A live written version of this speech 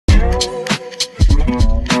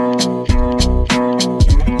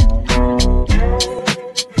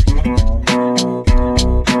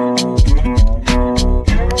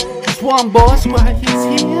Swamp Boy Squad,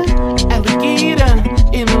 he's here. Alligator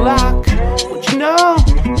in lock. What you know?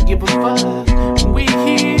 Give a fuck. We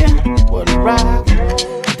here. What a rock.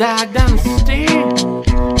 Dog Dynasty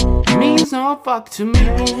means no fuck to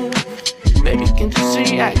me. Baby, can't you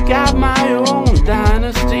see I got my own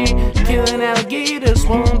dynasty? Killing alligators,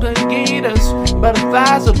 swamp gators,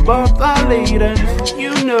 butterflies above the leader.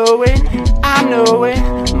 You know it, I know it,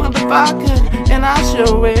 motherfucker, and I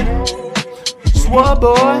show it. Swamp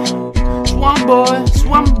boy, swamp boy,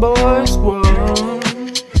 swamp boy, squad.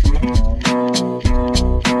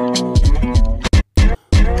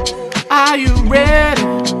 Are you ready?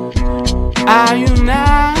 Are you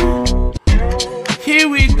now? Here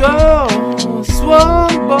we go,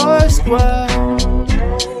 Swamp Boy Squad.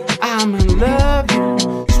 I'm in love,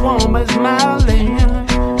 you. Swamp is my land.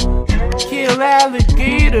 Kill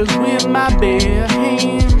alligators with my bare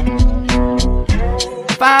hand.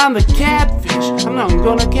 Find the catfish, I'm not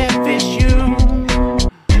gonna catfish you.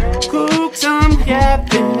 Cook some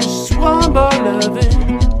catfish, Swamp Boy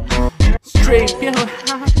loving. Strip your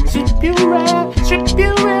heart, strip your rap, strip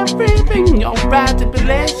your everything. Your right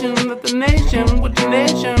stipulation that the nation with the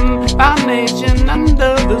nation, our nation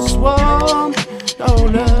under the swamp. Oh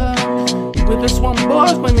love, with the swamp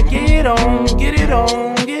boys when they get on, get it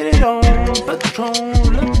on, get it on. Patron,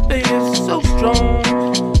 look this so strong.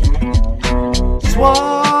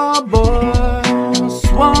 Swamp boy,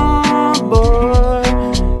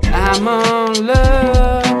 I'm on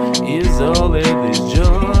love, is all that is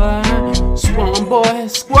joy. Swamp Boy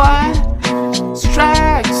Squad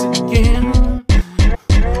strikes again.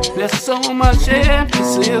 There's so much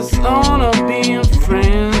emphasis on being a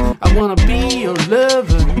friend. I wanna be your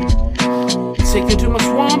lover, take you to my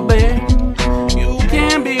swamp bed. You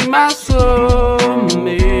can be my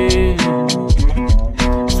soulmate.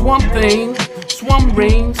 Swamp thing, swamp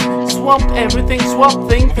rings, swamp everything, swamp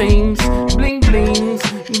things, bling blings,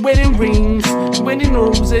 wedding rings, wedding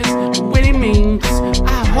roses, wedding minks.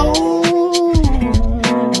 I hope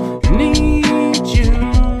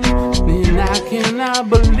I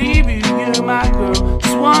believe you, you're my girl,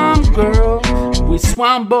 Swamp Girl, with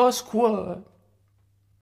Swamp Boy Squad.